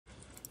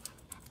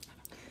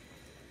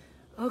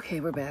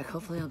Okay, we're back.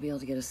 Hopefully I'll be able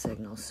to get a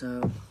signal.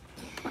 So,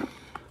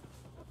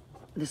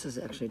 this is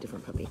actually a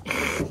different puppy.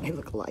 They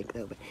look alike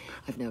though, but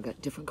I've now got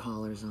different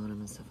collars on them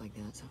and stuff like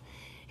that. So,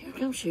 here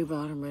comes Shoe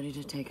Bottom, ready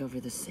to take over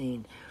the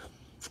scene.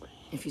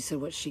 If you said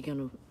what's she's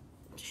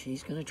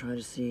gonna try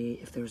to see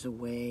if there's a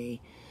way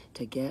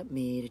to get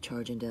me to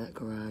charge into that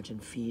garage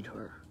and feed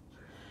her.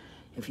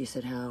 If you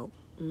said how,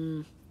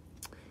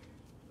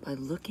 by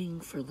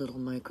looking for little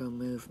micro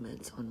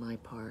movements on my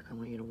part, I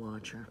want you to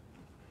watch her.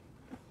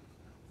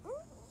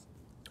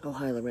 Oh,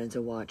 hi,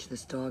 Lorenzo, watch.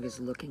 This dog is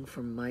looking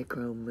for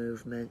micro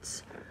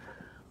movements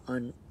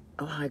on...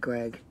 Oh, hi,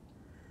 Greg.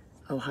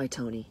 Oh, hi,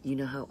 Tony. You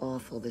know how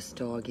awful this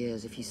dog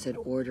is. If you said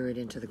order it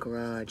into the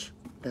garage,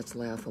 that's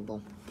laughable.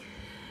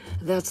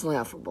 That's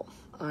laughable.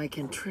 I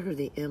can trigger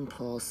the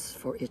impulse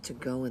for it to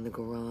go in the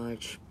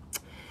garage.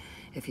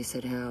 If you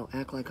said how,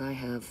 act like I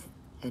have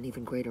an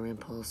even greater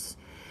impulse.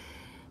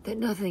 That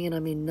nothing, and I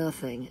mean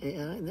nothing,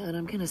 and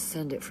I'm going to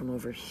send it from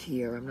over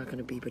here. I'm not going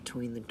to be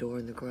between the door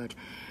and the garage.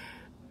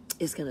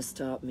 Is going to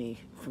stop me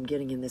from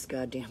getting in this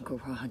goddamn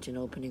garage and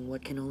opening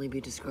what can only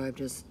be described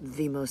as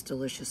the most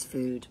delicious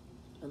food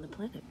on the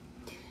planet.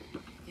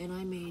 And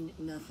I mean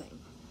nothing.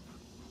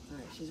 All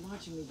right, she's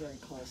watching me very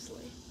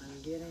closely.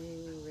 I'm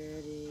getting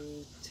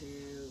ready to...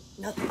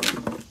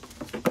 Nothing.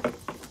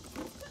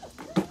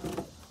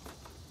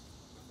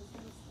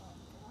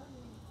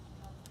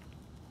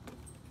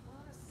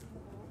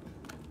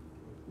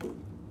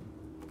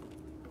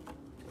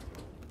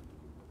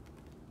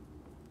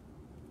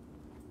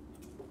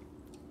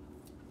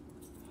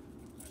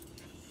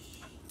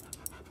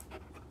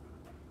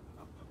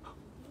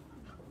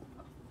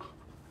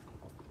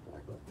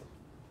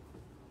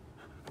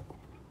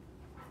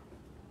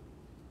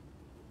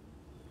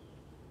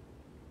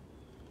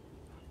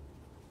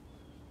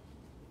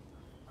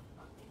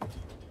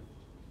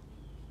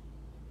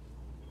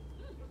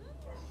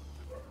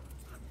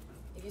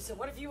 He said,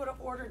 what if you would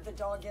have ordered the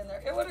dog in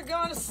there? It would have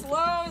gone as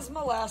slow as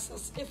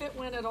molasses, if it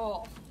went at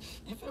all.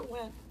 If it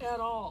went at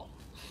all.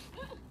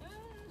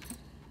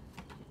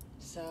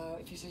 So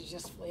if you said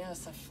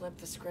yes, I flipped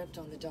the script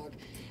on the dog.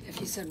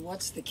 If you said,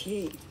 what's the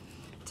key?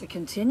 To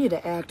continue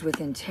to act with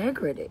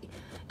integrity.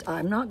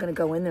 I'm not going to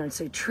go in there and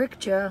say,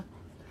 tricked ya.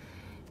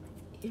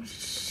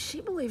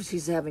 She believes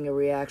she's having a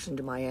reaction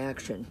to my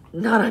action.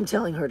 Not I'm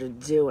telling her to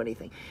do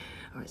anything.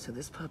 All right, so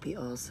this puppy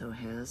also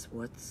has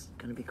what's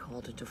going to be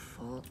called a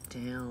default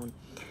down.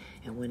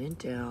 And when in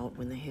doubt,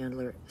 when the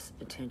handler's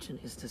attention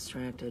is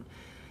distracted,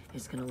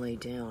 it's going to lay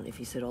down. If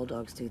you said all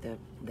dogs do that,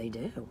 they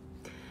do.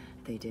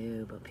 They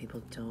do, but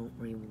people don't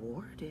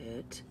reward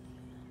it.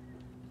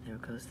 There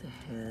goes the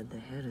head. The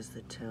head is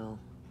the tail.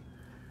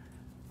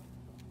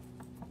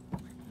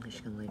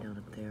 She's going to lay down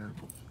up there.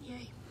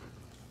 Yay.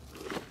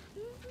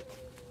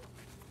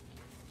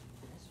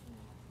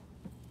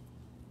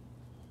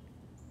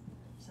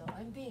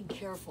 I'm being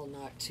careful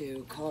not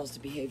to cause the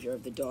behavior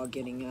of the dog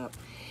getting up.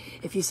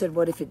 If you said,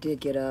 what if it did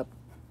get up?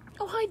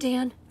 Oh, hi,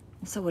 Dan.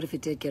 So what if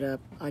it did get up?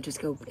 I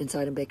just go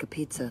inside and bake a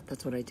pizza.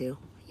 That's what I do.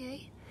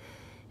 Yay.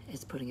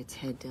 It's putting its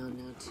head down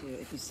now, too.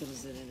 If you said,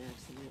 is it an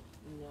accident?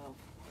 No.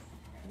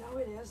 No,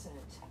 it isn't.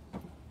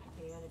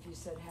 And if you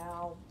said,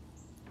 how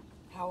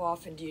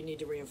often do you need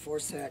to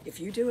reinforce that? If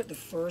you do it the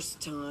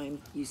first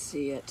time you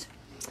see it.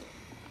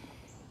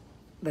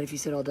 But if you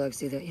said all dogs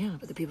do that, yeah,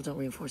 but the people don't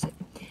reinforce it.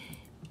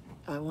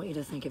 I want you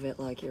to think of it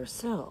like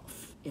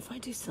yourself. If I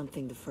do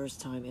something the first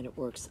time and it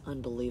works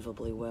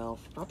unbelievably well,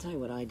 I'll tell you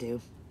what I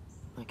do.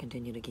 I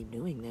continue to keep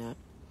doing that.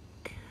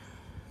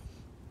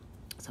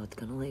 So it's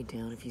going to lay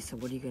down. If you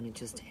said, what are you going to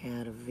just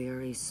add a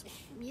very...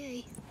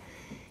 Yay.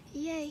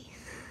 Yay.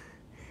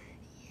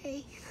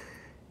 Yay.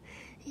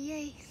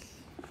 Yay.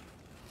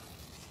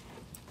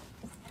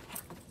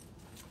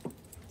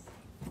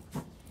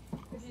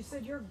 If you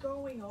said you're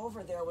going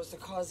over there was the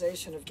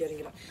causation of getting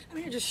it up, I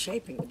mean, you're just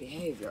shaping the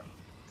behavior.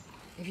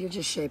 If you're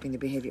just shaping the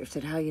behavior, if you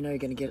said how you know you're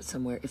going to get it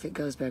somewhere, if it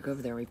goes back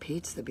over there and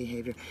repeats the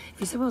behavior. If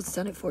you said, well, it's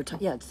done it 4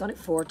 times. Yeah, it's done it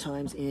 4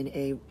 times in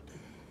a...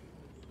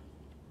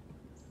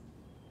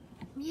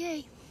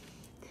 Yay.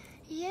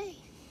 Yay.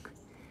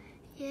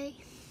 Yay.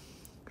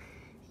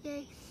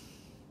 Yay.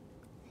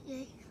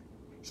 Yay.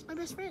 She's my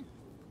best friend.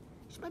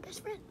 She's my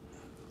best friend.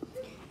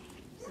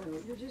 So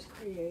you're just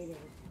creating.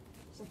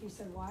 So if you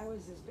said, why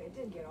was this... It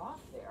didn't get off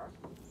there.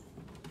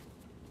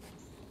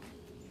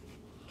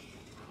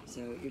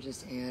 So you're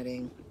just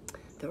adding,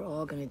 they're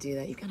all going to do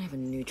that. You kind of have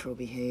a neutral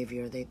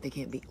behavior. They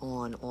can't be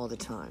on all the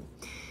time.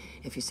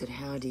 If you said,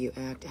 how do you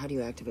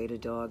activate a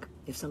dog?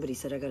 If somebody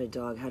said, I got a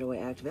dog, how do I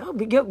activate? Oh,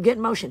 get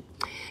in motion.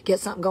 Get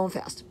something going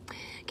fast.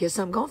 Get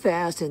something going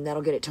fast, and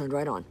that'll get it turned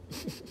right on.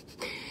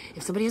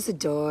 If somebody has a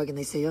dog, and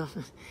they say, oh,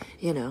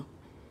 you know,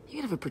 you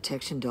could have a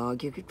protection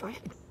dog. You could buy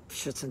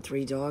Shits and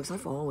 3 dogs.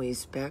 I've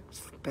always, back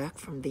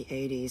from the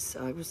 80s,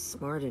 I was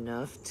smart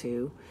enough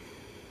to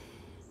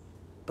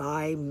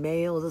buy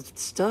male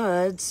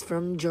studs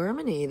from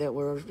Germany that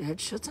had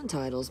Schützen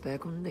titles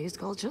back when they used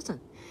to call it Schützen.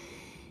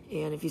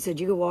 And if you said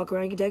you could walk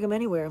around, you could take them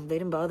anywhere. They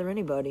didn't bother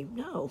anybody.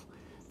 No.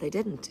 They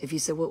didn't. If you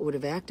said what would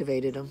have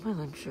activated them, well,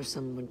 I'm sure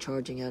someone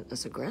charging at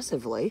us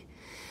aggressively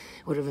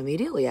would have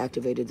immediately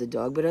activated the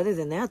dog. But other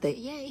than that,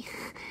 yay,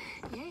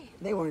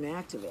 they weren't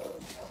activated.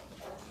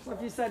 So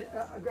if you said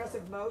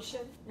aggressive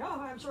motion, no,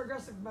 I'm sure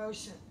aggressive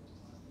motion.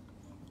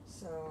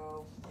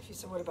 So if you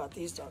said, what about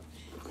these dogs?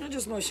 Not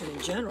just motion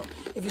in general.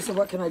 If you said,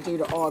 what can I do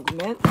to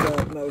augment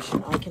the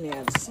motion? I can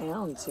add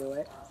sound to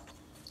it.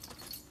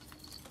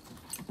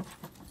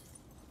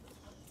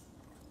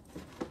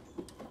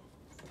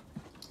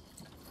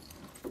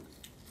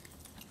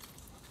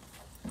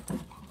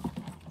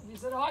 If you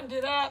said, oh, I can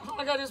do that. Oh,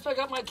 I got to just pick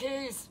up my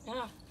keys.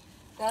 Yeah,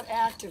 that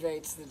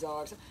activates the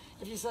dog.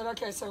 If you said,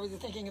 okay, so you're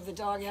thinking if the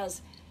dog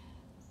has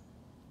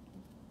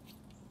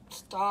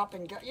stop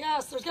and go.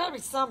 Yes, there's got to be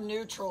some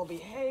neutral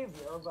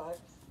behavior, but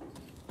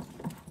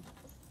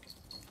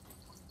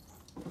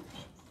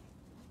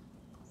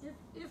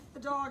if the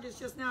dog is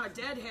just now a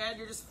deadhead,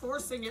 you're just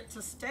forcing it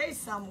to stay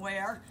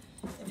somewhere.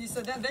 If you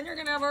said that, then you're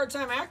going to have a hard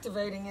time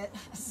activating it.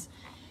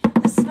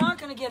 It's not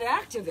going to get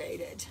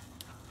activated.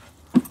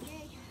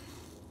 Yay.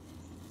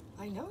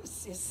 I know it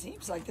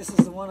seems like this is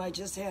the one I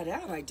just had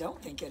out. I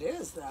don't think it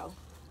is, though.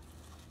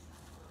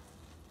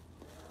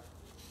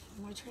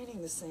 Am I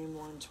training the same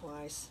one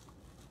twice?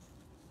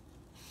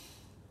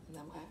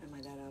 Am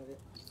I that out of it?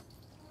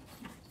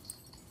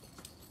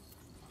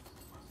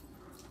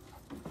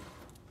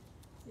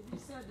 If you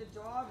said the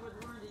dog would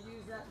learn to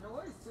use that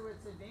noise to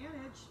its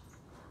advantage,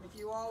 if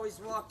you always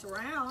walked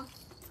around,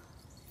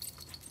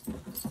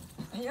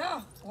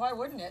 yeah, why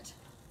wouldn't it?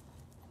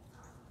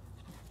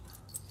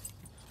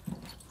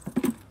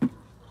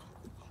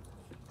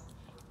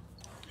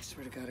 I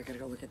swear to God, I gotta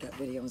go look at that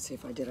video and see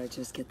if I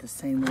just get the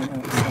same one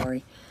out.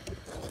 Sorry,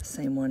 the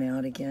same one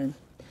out again.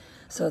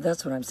 So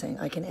that's what I'm saying.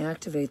 I can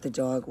activate the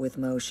dog with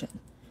motion.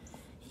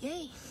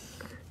 Yay.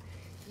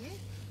 Yay.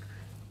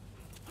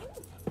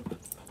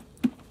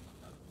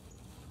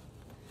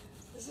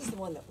 This is the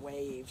one that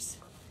waves.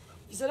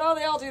 You said, oh,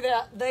 they all do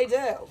that. They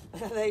do.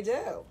 They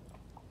do.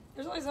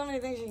 There's only so many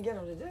things you can get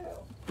them to do.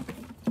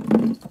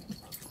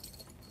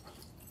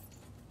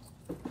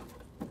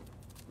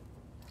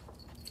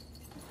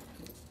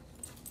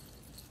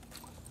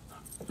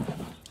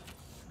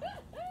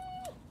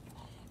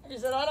 You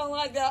said, I don't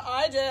like that.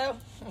 I do.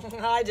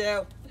 I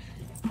do.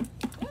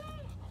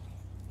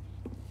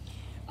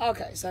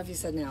 Okay, so if you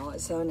said now,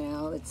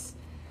 let's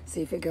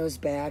see if it goes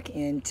back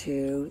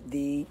into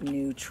the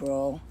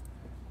neutral.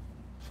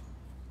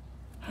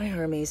 Hi,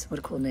 Hermes. What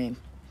a cool name.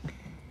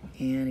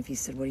 And if you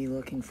said, what are you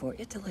looking for?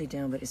 It to lay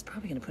down, but it's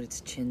probably going to put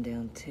its chin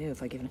down, too.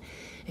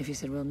 If you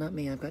said, well, not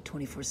me. I've got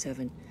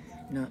 24/7.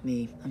 Not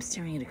me. I'm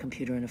staring at a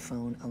computer and a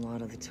phone a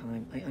lot of the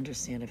time. I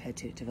understand. I've had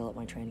to develop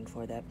my training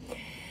for that.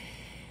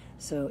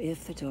 So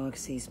if the dog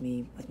sees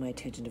me with my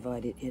attention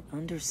divided, it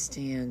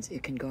understands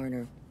it can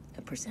garner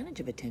a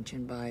percentage of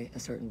attention by a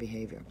certain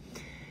behavior.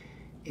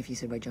 If you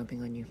said by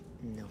jumping on you,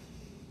 no.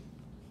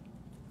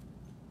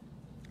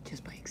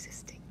 Just by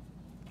existing.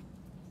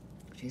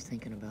 She's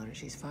thinking about it.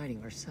 She's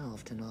fighting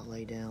herself to not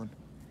lay down.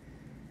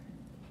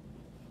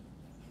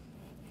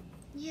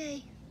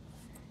 Yay.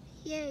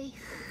 Yay.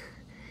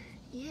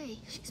 Yay.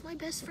 She's my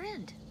best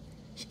friend.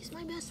 She's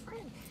my best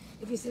friend.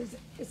 If you said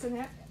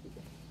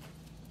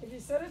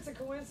it's a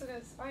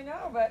coincidence, I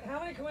know, but how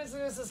many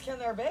coincidences can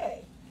there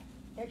be?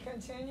 It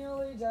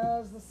continually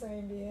does the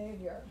same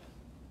behavior.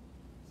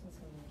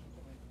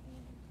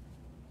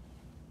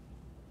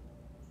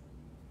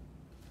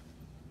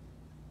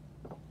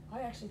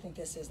 I actually think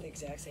this is the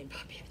exact same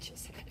puppy I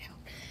just had out.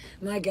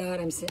 My God,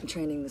 I'm sitting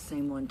training the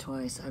same one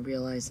twice. I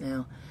realize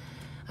now.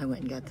 I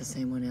went and got the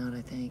same one out,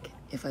 I think.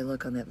 If I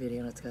look on that video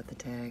and it's got the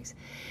tags.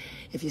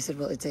 If you said,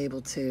 well, it's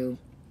able to,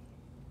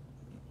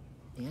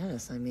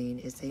 yes, I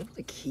mean, it's able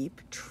to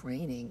keep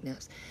training. Now,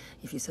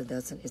 if you said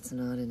it's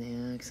not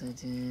an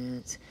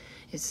accident,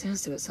 it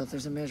says to itself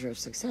there's a measure of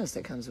success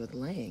that comes with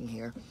laying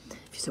here.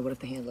 If you said, what if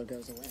the handler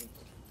goes away?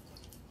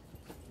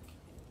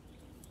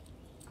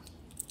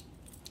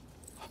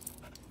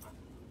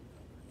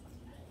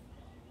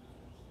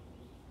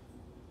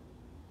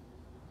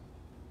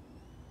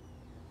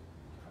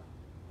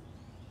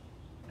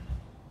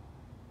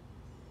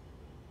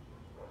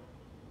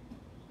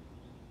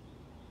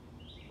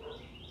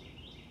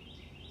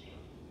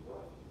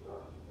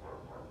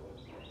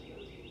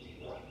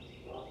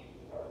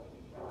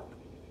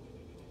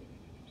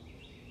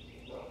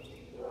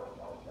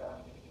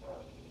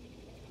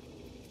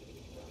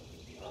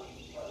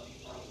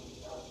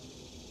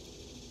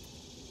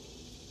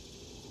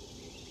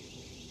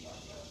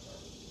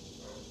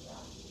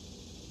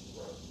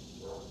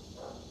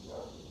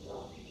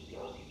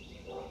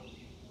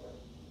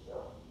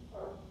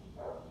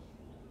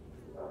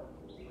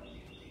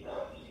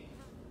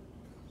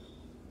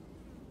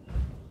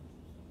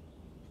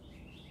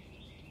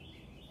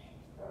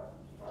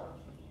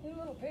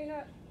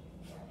 Peanut.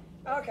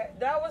 Okay,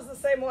 that was the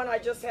same one I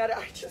just had.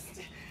 I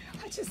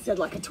just did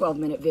like a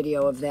 12-minute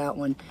video of that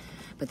one,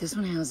 but this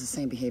one has the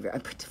same behavior. I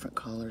put different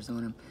collars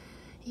on him.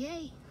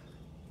 Yay.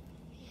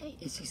 Yay.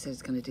 She said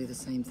it's going to do the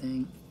same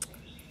thing.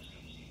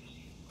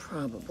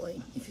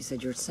 Probably. If you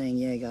said you're saying,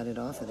 yeah, I got it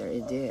off of there,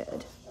 it did.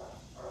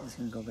 I'm just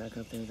going to go back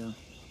up there, though.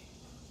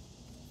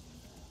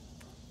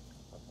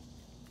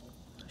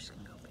 I'm just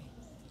going to go pee.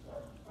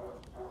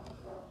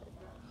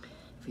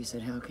 If you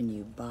said, how can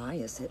you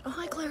bias it? Oh,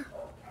 hi, Claire.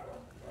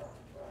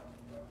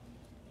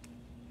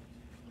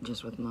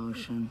 Just with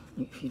motion.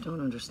 If you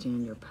don't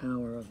understand your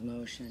power of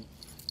motion.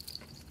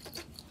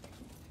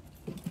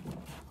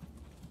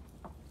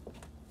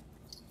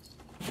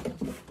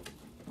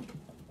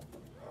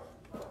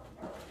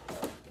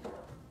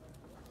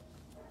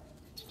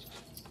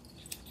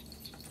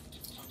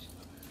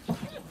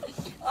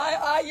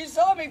 You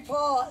saw me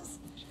pause.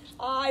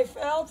 I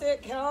felt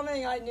it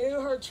coming. I knew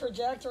her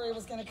trajectory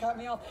was going to cut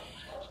me off.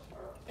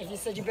 And you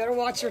said, you better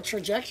watch your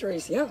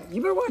trajectories. Yeah,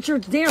 you better watch your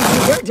damn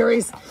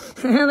trajectories.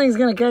 That thing's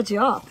going to cut you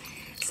off.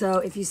 So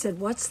if you said,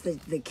 what's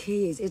the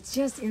keys? It's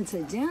just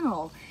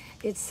incidental.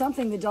 It's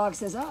something the dog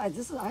says, oh, I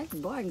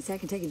can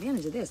take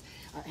advantage of this.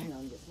 Hang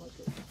on, just look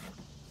at it.